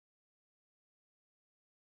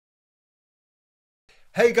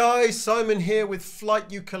Hey guys, Simon here with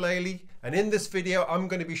Flight Ukulele, and in this video I'm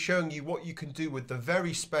going to be showing you what you can do with the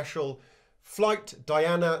very special Flight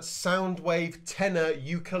Diana Soundwave tenor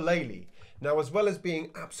ukulele. Now, as well as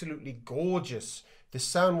being absolutely gorgeous, the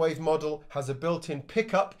Soundwave model has a built-in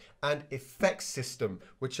pickup and effects system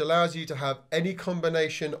which allows you to have any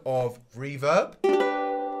combination of reverb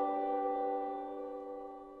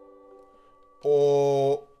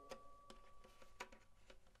or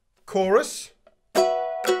chorus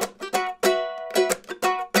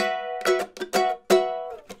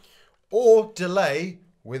or delay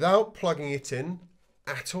without plugging it in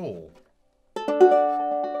at all.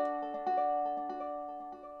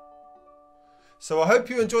 So I hope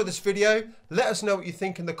you enjoyed this video. Let us know what you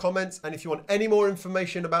think in the comments, and if you want any more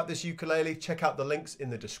information about this ukulele, check out the links in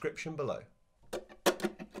the description below.